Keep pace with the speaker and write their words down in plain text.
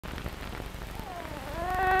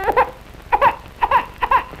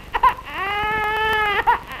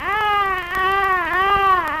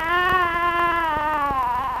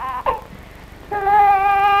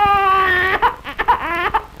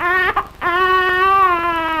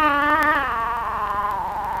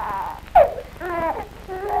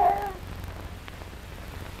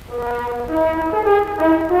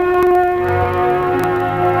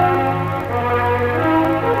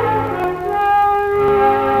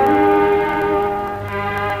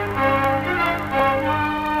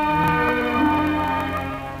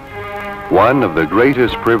One of the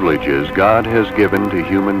greatest privileges God has given to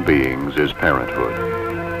human beings is parenthood.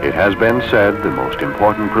 It has been said the most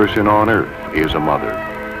important person on earth is a mother.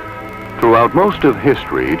 Throughout most of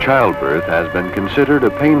history, childbirth has been considered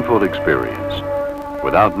a painful experience.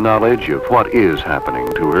 Without knowledge of what is happening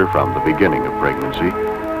to her from the beginning of pregnancy,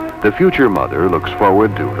 the future mother looks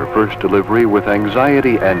forward to her first delivery with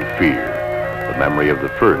anxiety and fear. The memory of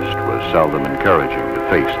the first was seldom encouraging to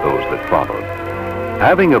face those that followed.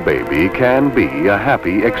 Having a baby can be a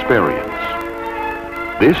happy experience.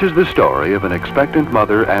 This is the story of an expectant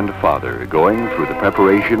mother and father going through the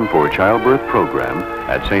preparation for childbirth program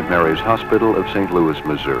at St. Mary's Hospital of St. Louis,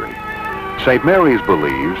 Missouri. St. Mary's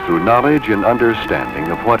believes through knowledge and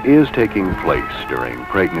understanding of what is taking place during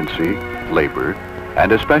pregnancy, labor,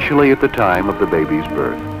 and especially at the time of the baby's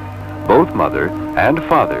birth, both mother and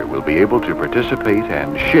father will be able to participate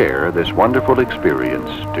and share this wonderful experience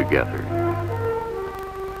together.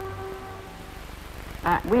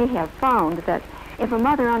 We have found that if a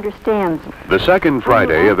mother understands... The second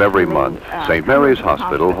Friday of every month, St. Mary's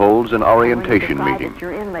Hospital holds an orientation meeting.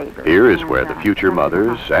 Here is where the future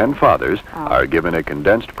mothers and fathers are given a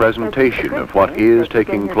condensed presentation of what is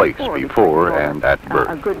taking place before and at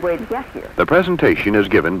birth. The presentation is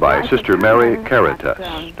given by Sister Mary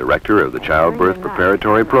Caritas, director of the Childbirth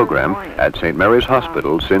Preparatory Program at St. Mary's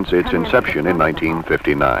Hospital since its inception in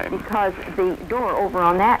 1959. Because the door over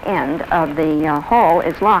on that end of the hall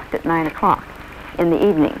is locked at 9 o'clock. In the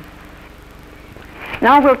evening.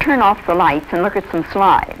 Now we'll turn off the lights and look at some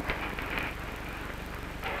slides.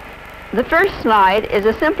 The first slide is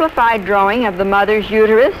a simplified drawing of the mother's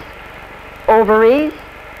uterus, ovaries,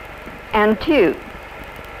 and tubes.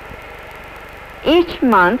 Each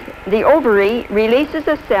month, the ovary releases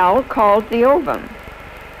a cell called the ovum.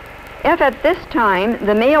 If at this time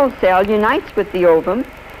the male cell unites with the ovum,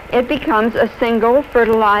 it becomes a single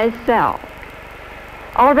fertilized cell.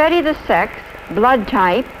 Already the sex, blood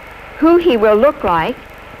type, who he will look like,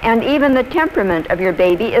 and even the temperament of your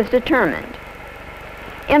baby is determined.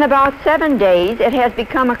 In about 7 days, it has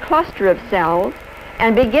become a cluster of cells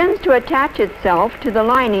and begins to attach itself to the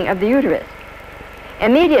lining of the uterus.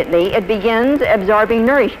 Immediately, it begins absorbing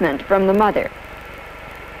nourishment from the mother.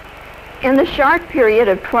 In the short period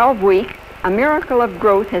of 12 weeks, a miracle of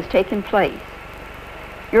growth has taken place.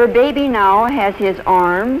 Your baby now has his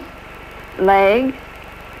arms, legs,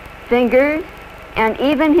 fingers, and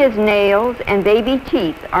even his nails and baby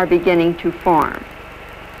teeth are beginning to form.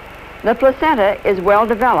 The placenta is well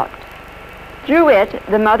developed. Through it,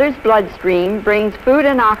 the mother's bloodstream brings food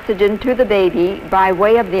and oxygen to the baby by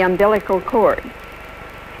way of the umbilical cord.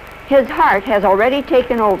 His heart has already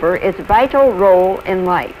taken over its vital role in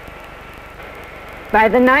life. By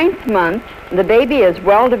the 9th month, the baby is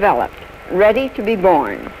well developed, ready to be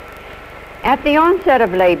born. At the onset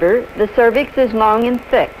of labor, the cervix is long and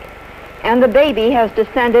thick, and the baby has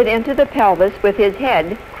descended into the pelvis with his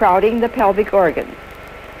head crowding the pelvic organs.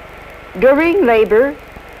 During labor,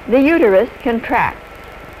 the uterus contracts,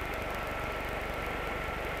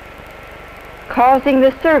 causing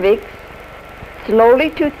the cervix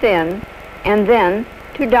slowly to thin and then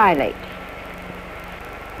to dilate.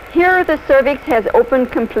 Here the cervix has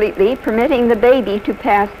opened completely, permitting the baby to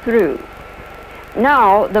pass through.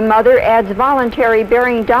 Now, the mother adds voluntary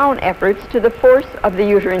bearing down efforts to the force of the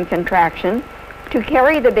uterine contraction to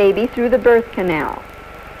carry the baby through the birth canal.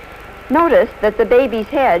 Notice that the baby's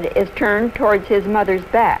head is turned towards his mother's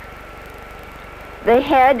back. The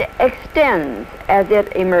head extends as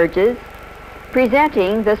it emerges,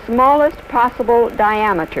 presenting the smallest possible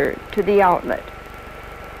diameter to the outlet.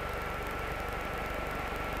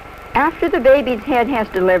 After the baby's head has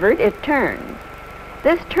delivered, it turns.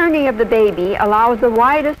 This turning of the baby allows the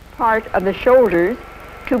widest part of the shoulders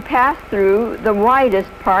to pass through the widest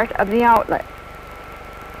part of the outlet.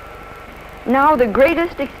 Now the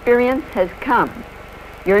greatest experience has come,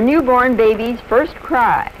 your newborn baby's first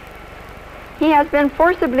cry. He has been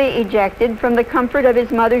forcibly ejected from the comfort of his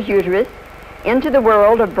mother's uterus into the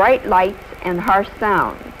world of bright lights and harsh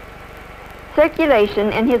sounds.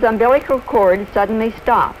 Circulation in his umbilical cord suddenly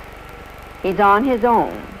stops. He's on his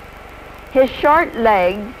own. His short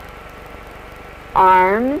legs,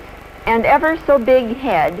 arms, and ever so big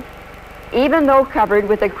head, even though covered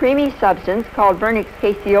with a creamy substance called vernix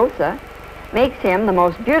caseosa, makes him the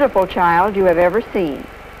most beautiful child you have ever seen.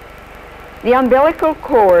 The umbilical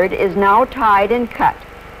cord is now tied and cut,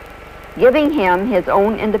 giving him his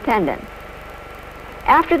own independence.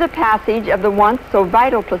 After the passage of the once so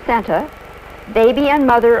vital placenta, baby and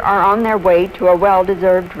mother are on their way to a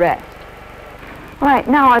well-deserved rest. Right,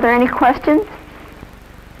 now are there any questions?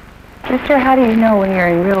 Sister, how do you know when you're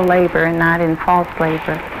in real labor and not in false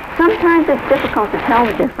labor? sometimes it's difficult to tell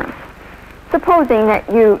the difference. Supposing that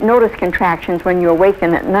you notice contractions when you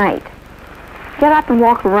awaken at night, get up and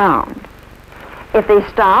walk around. If they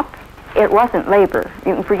stop, it wasn't labor.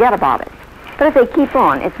 You can forget about it. But if they keep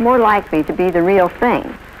on, it's more likely to be the real thing.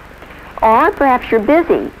 Or perhaps you're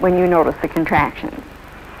busy when you notice the contractions.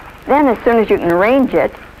 Then as soon as you can arrange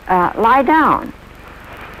it, lie down.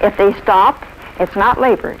 If they stop, it's not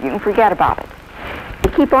labor. You can forget about it. If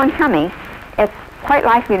they keep on coming, it's quite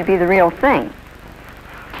likely to be the real thing.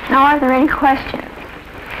 Now, are there any questions?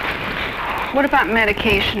 What about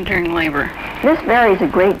medication during labor? This varies a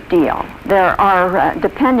great deal. There are,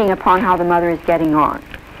 depending upon how the mother is getting on.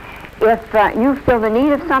 If you feel the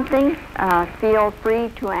need of something, feel free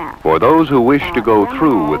to ask. For those who wish to go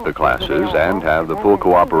through with the classes and have the full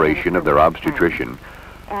cooperation of their obstetrician,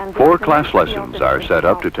 4 class lessons are set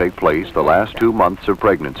up to take place the last 2 months of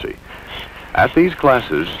pregnancy. At these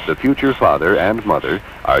classes, the future father and mother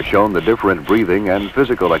are shown the different breathing and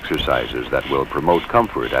physical exercises that will promote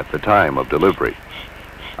comfort at the time of delivery.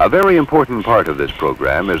 A very important part of this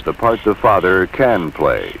program is the part the father can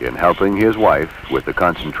play in helping his wife with the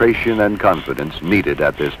concentration and confidence needed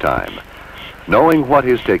at this time. Knowing what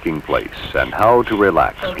is taking place and how to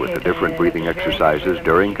relax with the different breathing exercises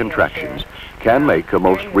during contractions can make a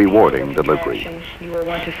most rewarding delivery. You will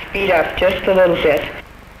want to speed up just a little bit.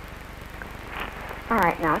 All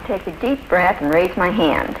right, now take a deep breath and raise my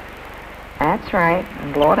hand. That's right,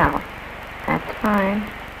 and blow it out. That's fine.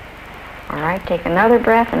 All right, take another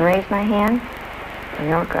breath and raise my hand.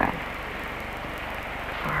 Real good.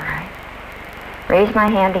 All right. Raise my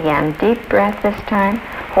hand again. Deep breath this time.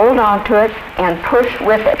 Hold on to it and push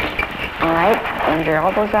with it. All right, bend your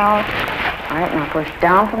elbows out. All right, now push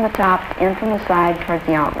down from the top, in from the side towards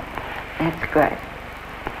the outlet. That's good.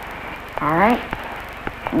 All right.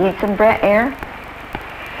 Need some air?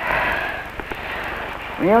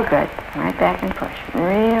 Real good. Right back and push.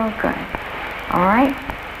 Real good. All right.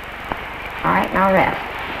 All right, now rest.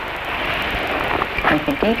 Take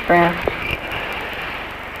a deep breath.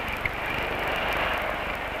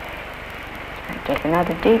 And take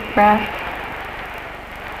another deep breath.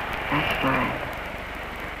 That's fine.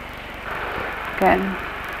 Good.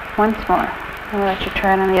 Once more. I'll let you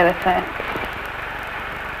try it on the other side.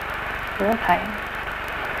 Real tight.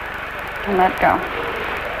 And let go.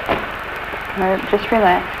 Just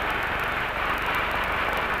relax.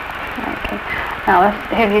 Okay. Now let's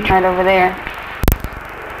have you try it over there.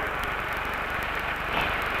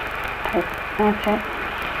 That's it.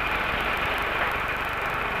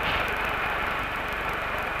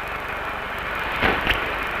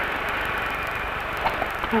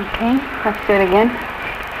 Okay, let's do it again.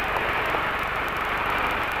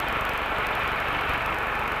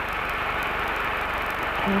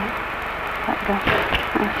 Okay, let go.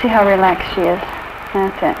 Let's see how relaxed she is.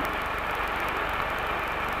 That's it.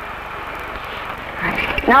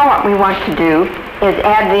 Right. Now what we want to do is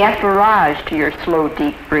add the effleurage to your slow,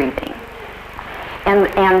 deep breathing.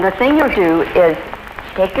 And the thing you'll do is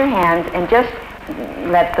take your hands and just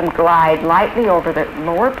let them glide lightly over the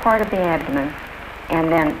lower part of the abdomen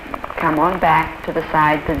and then come on back to the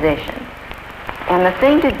side position. And the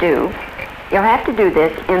thing to do, you'll have to do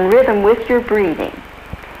this in rhythm with your breathing.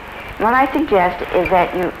 What I suggest is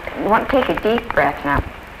that you want to take a deep breath now.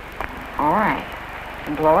 All right.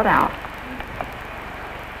 And blow it out.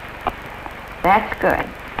 That's good.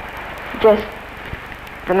 Just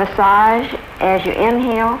the massage as you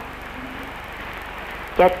inhale.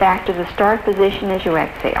 Get back to the start position as you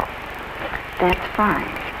exhale. That's fine.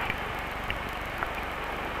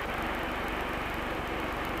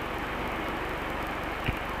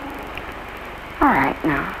 All right,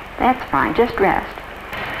 now, that's fine. Just rest.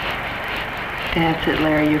 That's it,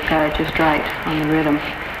 Larry. You've got it just right on the rhythm.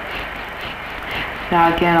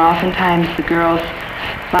 Now again, oftentimes the girls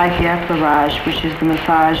like the effleurage, which is the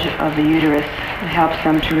massage of the uterus. It helps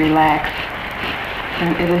them to relax.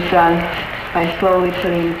 And it is done by slowly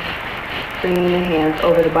bringing the hands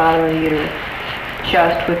over the bottom of the uterus,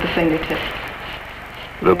 just with the fingertips.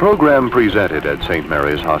 The program presented at St.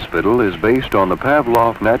 Mary's Hospital is based on the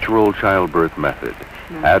Pavlov natural childbirth method.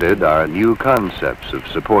 Added are new concepts of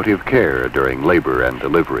supportive care during labor and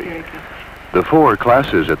delivery. The 4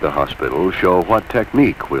 classes at the hospital show what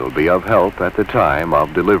technique will be of help at the time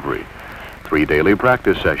of delivery. 3 daily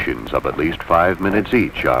practice sessions of at least 5 minutes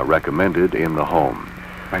each are recommended in the home.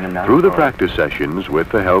 Through the practice sessions, with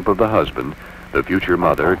the help of the husband, the future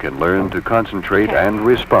mother can learn to concentrate and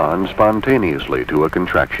respond spontaneously to a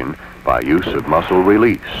contraction by use of muscle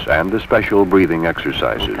release and the special breathing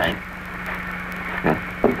exercises.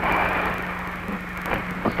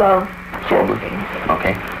 Slow. Slowly.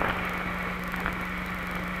 Okay.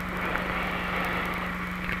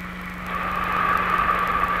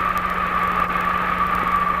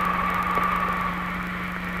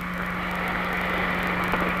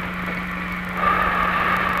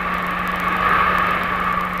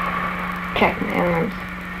 check my arms.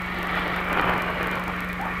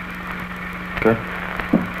 Good.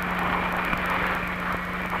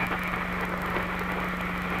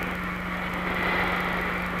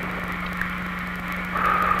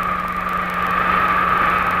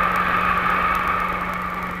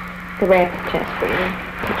 The rapid chest breathing.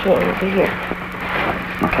 Put your hand over here.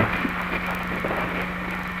 Okay.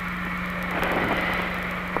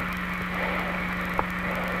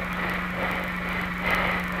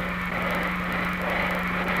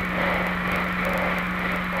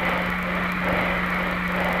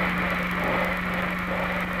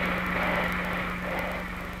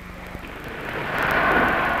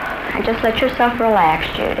 Just let yourself relax,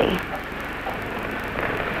 Judy.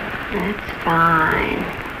 That's fine.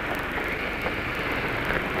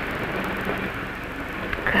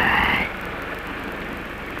 Good.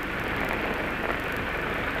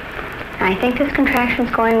 I think this contraction's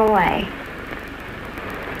going away.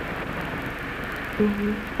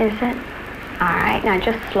 Mm-hmm. Is it? All right, now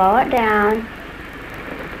just slow it down.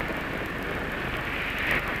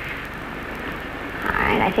 All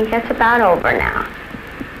right, I think that's about over now.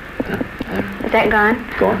 Is that gone?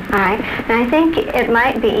 Gone. All right. And I think it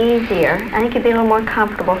might be easier. I think you'd be a little more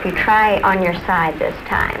comfortable if you try on your side this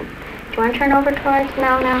time. Do you want to turn over towards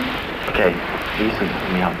Mel now? Okay. Easy.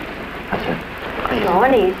 Let me up. That's it. Slow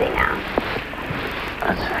and easy now.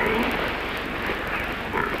 That's it.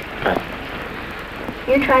 Now, Good.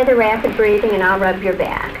 you try the rapid breathing and I'll rub your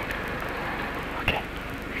back. Okay.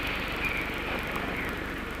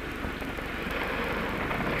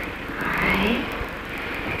 All right.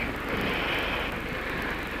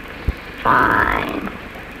 Fine.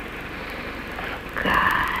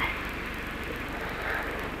 Good.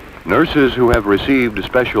 Nurses who have received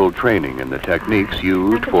special training in the techniques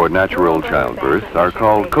used for natural childbirth are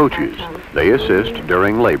called coaches. They assist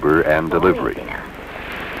during labor and delivery.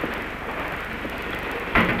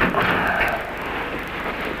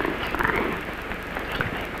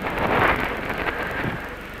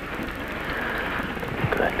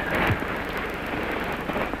 Good.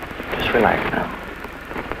 Just relax now.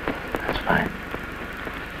 That's fine.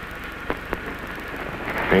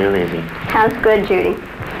 Real easy. Sounds good, Judy.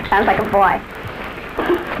 Sounds like a boy.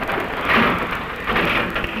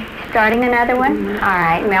 Starting another one? All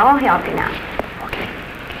right, Mel will help you now. Okay.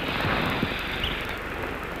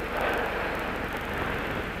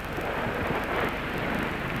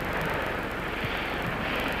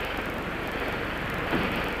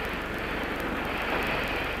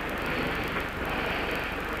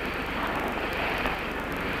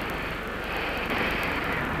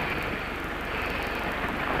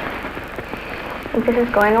 I think this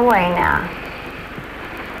is going away now.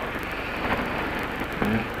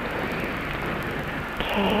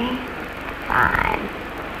 Okay, fine.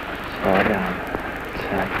 Slow it down.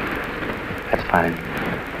 That's it. That's fine.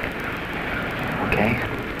 Okay?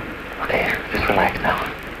 Okay, just relax now.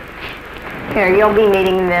 Here, you'll be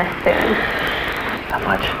needing this soon. Not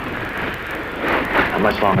much. Not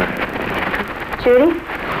much longer. Judy,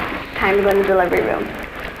 time to go in the delivery room.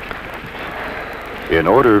 In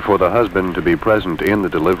order for the husband to be present in the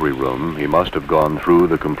delivery room, he must have gone through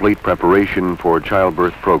the complete preparation for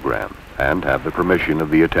childbirth program and have the permission of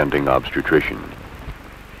the attending obstetrician.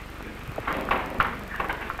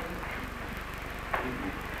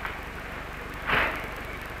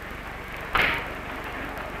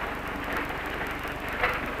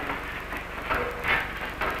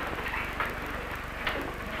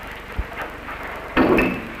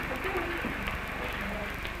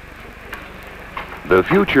 The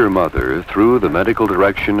future mother, through the medical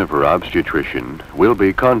direction of her obstetrician, will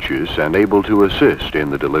be conscious and able to assist in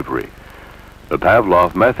the delivery. The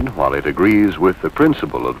Pavlov method, while it agrees with the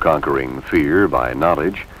principle of conquering fear by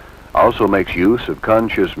knowledge, also makes use of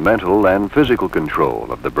conscious mental and physical control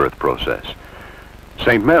of the birth process.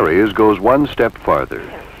 St. Mary's goes one step farther.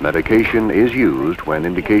 Medication is used when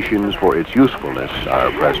indications for its usefulness are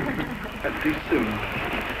present. Hold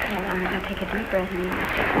on, I'll take a deep breath in.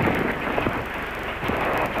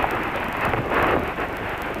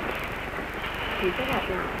 Keep it up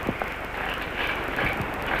now.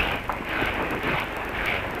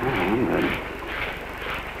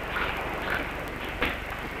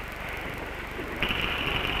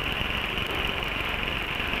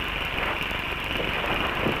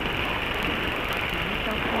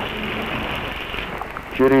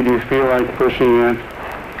 Judy, do you feel like pushing in?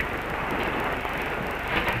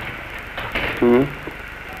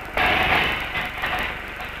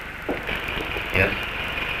 Yes.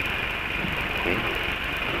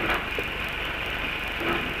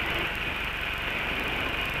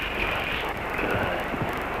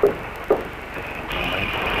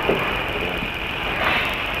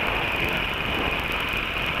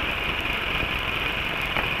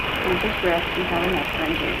 Until the next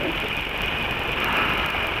one, Judy.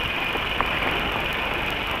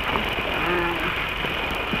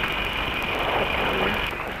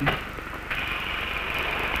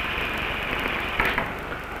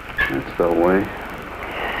 That's the way.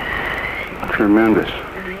 Tremendous.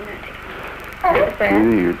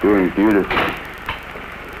 Judy, you're doing beautiful.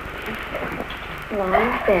 Long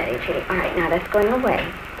and steady, Judy. All right, now that's going away.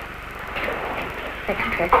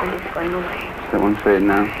 Second trick one is going away. Is that one fading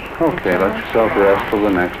now? Okay, let yourself rest for the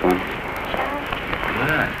next one.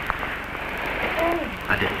 Good.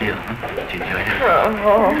 How'd it feel, huh? Did you enjoy it?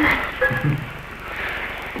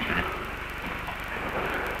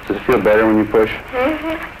 Does it feel better when you push?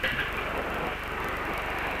 Mm-hmm.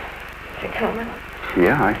 Is it coming?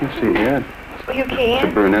 Yeah, I can see it. Yeah. You It's a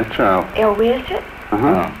can? brunette child. Oh, is it?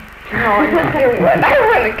 Uh-huh. No, I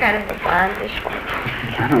want a kind of a blondish one. I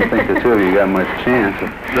don't think the two of you got much chance.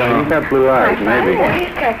 You've got blue eyes, maybe. Oh,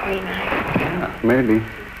 he's got green eyes. Yeah. Maybe.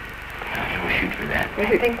 Yeah, we'll shoot for that.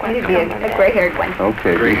 I think one would be a gray-haired one.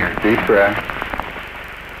 Okay, Gray deep, hair. deep breath.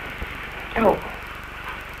 Oh,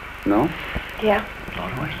 No? yeah.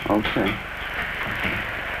 Float away. Okay.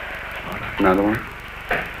 Float away. Another one?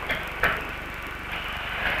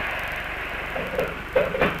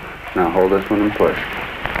 Now hold this one and push.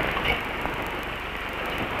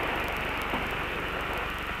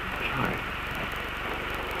 Sure.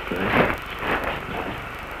 Good.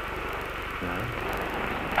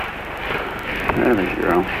 There we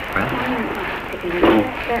go. Breath.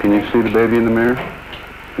 Can you see the baby in the mirror?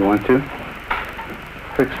 You want to?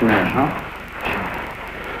 Fix the mirror, huh?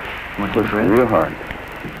 Want Push to breath? real hard.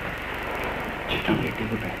 Just don't get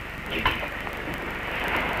deeper breath.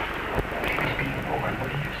 Baby's being born. What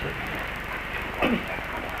did you say?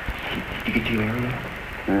 Did you get to your area?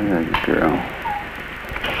 There you go.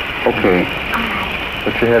 Okay.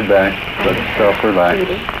 Put your head back. Let yourself relax.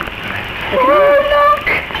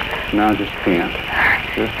 Now just pant.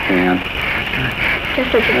 Just pant. Just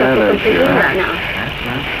put Yeah, yourself that's completely right. flat now. That's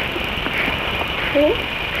right. See?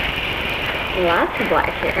 Lots of black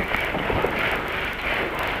hair.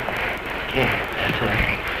 Okay, that's it.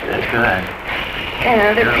 That's good.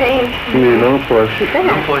 Another pain. You need a little push.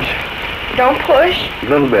 Little push. Don't push. A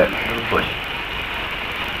little bit. Little push.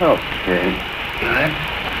 Okay. Good.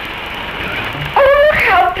 Oh,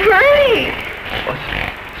 how pretty! Well,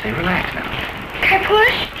 stay relaxed now. Can I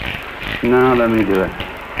push? Now let me do it.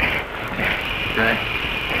 Good.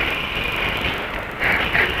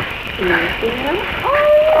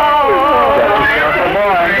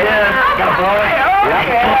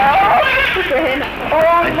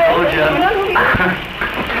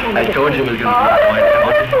 Oh, I told you it was going to be a point.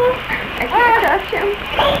 I can't touch him.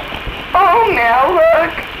 Oh, now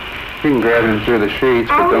look. You can grab him through the sheets,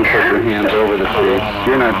 but don't put your hands over the sheets.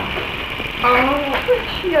 You're not... Oh,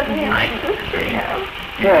 she doesn't have a sister now.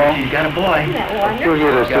 Well, She's got a boy. Isn't that you'll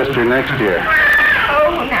wonderful? get a sister next year.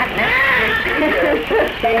 Oh, not next year. 2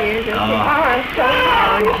 years. Oh. I'm so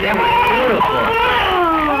happy. That was beautiful.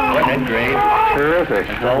 Wasn't it great? Terrific.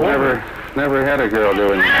 all over. Never had a girl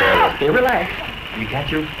doing this better. Stay relaxed. You got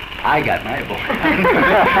your... I got my boy.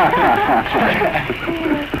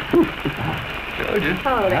 Told you.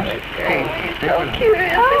 Oh, that was great. Stay So relaxed. cute.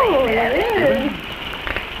 Oh, it is.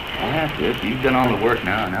 That's it. You've done all the work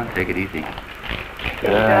now. Now take it easy.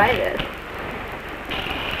 Try this.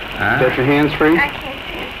 Huh? Got your hands free? I can't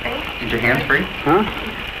see his face. Is your hands free? Huh?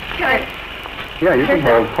 Good. Yeah, you can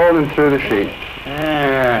hold him through the sheet. Oh, all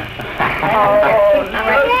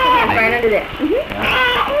right, right under there.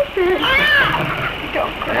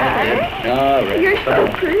 Don't cry. All right. You're so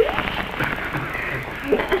pretty.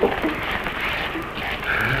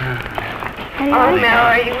 Oh, Mel,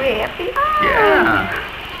 are you happy? Yeah.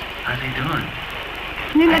 How's he doing?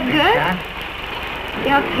 You look good?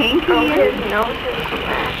 You all pinky. Oh, his nose is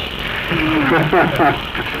fresh.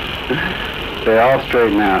 They all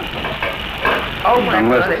straighten out. Oh, my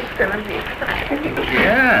Unless- God, it's going to be exciting.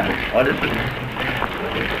 Yeah. Oh, this is...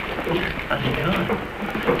 How's he doing?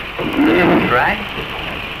 Right?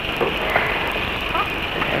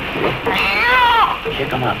 Kick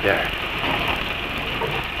him up there.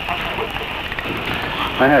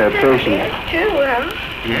 I had a patient.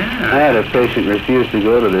 Yeah. I had a patient refuse to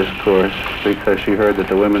go to this course because she heard that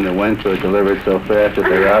the women that went to it delivered so fast that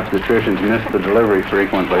their obstetricians missed the delivery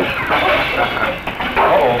frequently.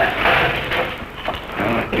 Oh.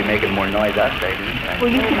 You're making more noise outside, isn't it? Will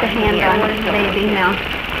you keep a hand on this baby now?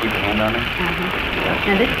 Keep your hand on it.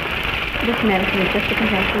 Now this medicine is just to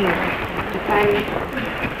compress the uterus.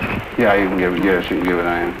 Yeah, you can give it. Yes, you can give it.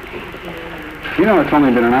 I am. You know, it's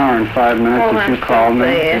only been an hour and 5 minutes since you called me.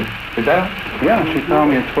 Is that? Yeah, she called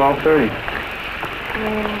me at 12:30.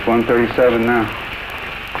 It's 1:37 now.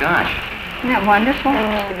 Gosh. Isn't that wonderful? Wait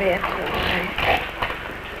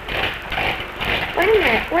a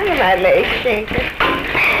minute. When are my legs shaking?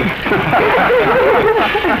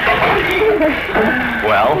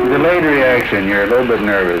 Well, Delayed reaction. You're a little bit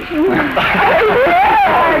nervous. you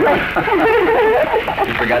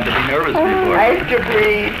forgot to be nervous before. I have to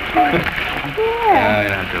breathe. No, you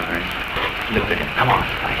don't have to worry. Look at him. Come on.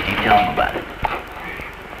 You tell him about it.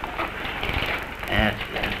 That's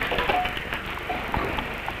it.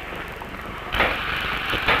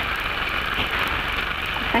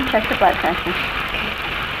 I check the blood pressure.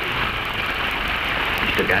 You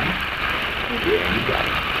still got it? Yeah, you got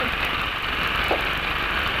it.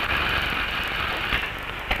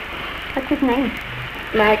 What's his name?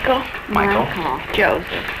 Michael. Michael.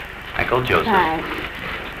 Joseph. Michael Joseph. Hi.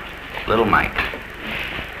 Little Mike.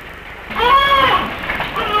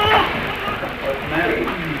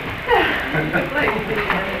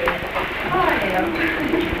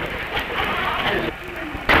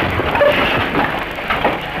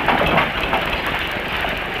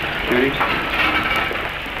 Judy,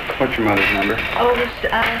 what's your mother's number? Oh,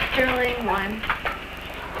 Sterling 1.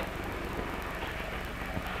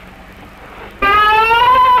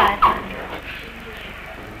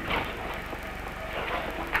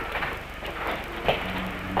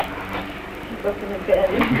 Look in the bed.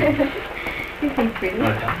 You can breathe.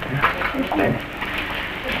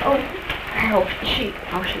 Oh, I hope she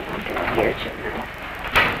won't hear tonight.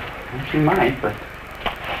 She might, but...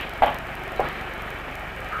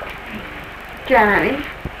 Johnny,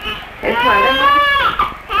 it's wonderful.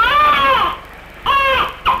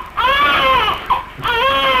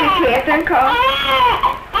 Catherine called.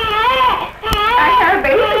 I got a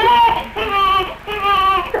baby.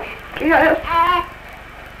 Yes.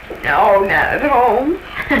 No, not at home.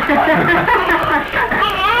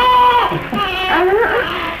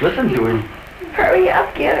 Listen to him. Hurry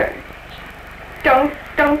up, get her. Don't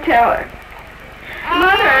tell her.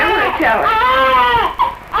 Mother, I want to tell her.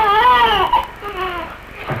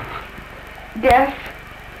 Yes,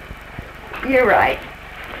 you're right.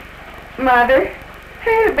 Mother, I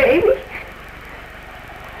had a baby.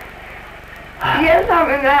 Yes, I'm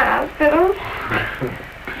in the hospital.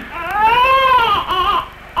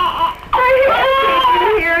 I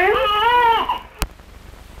can't hear him.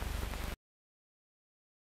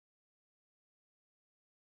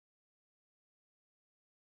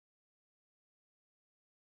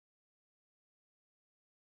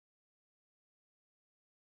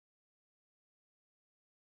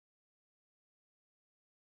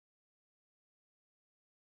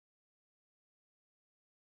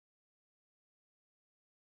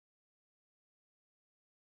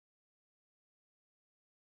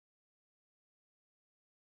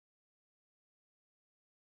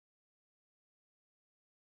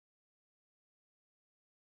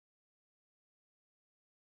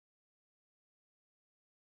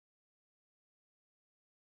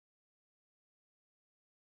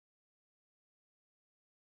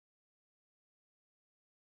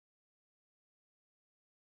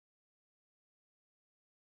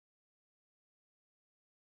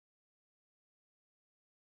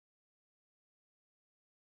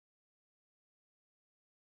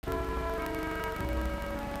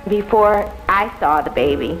 Before I saw the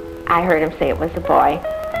baby, I heard him say it was a boy,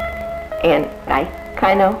 and I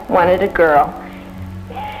kind of wanted a girl.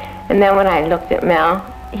 And then when I looked at Mel,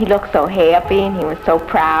 he looked so happy and he was so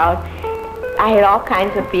proud. I had all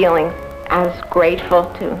kinds of feelings. I was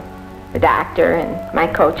grateful to the doctor and my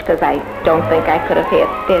coach because I don't think I could have had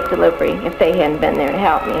that delivery if they hadn't been there to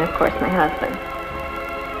help me, and of course my husband.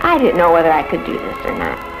 I didn't know whether I could do this or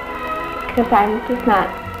not because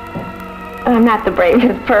I'm not the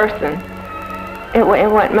bravest person. It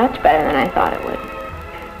went much better than I thought it would.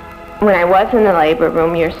 When I was in the labor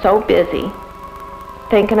room, you're so busy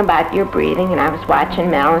thinking about your breathing, and I was watching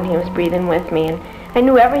Mel, and he was breathing with me, and I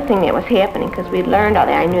knew everything that was happening because we'd learned all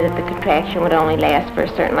that. I knew that the contraction would only last for a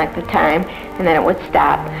certain length of time, and then it would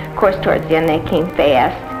stop. Of course, towards the end, they came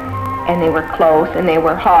fast, and they were close, and they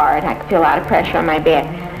were hard. I could feel a lot of pressure on my back.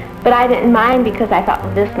 But I didn't mind because I thought,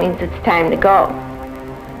 well, this means it's time to go.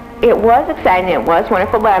 It was exciting, it was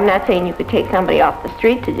wonderful, but I'm not saying you could take somebody off the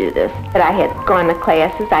street to do this. But I had gone to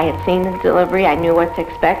classes, I had seen the delivery, I knew what to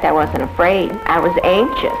expect, I wasn't afraid. I was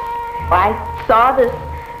anxious. I saw this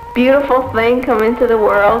beautiful thing come into the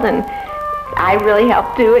world, and I really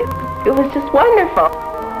helped do it. It was just wonderful.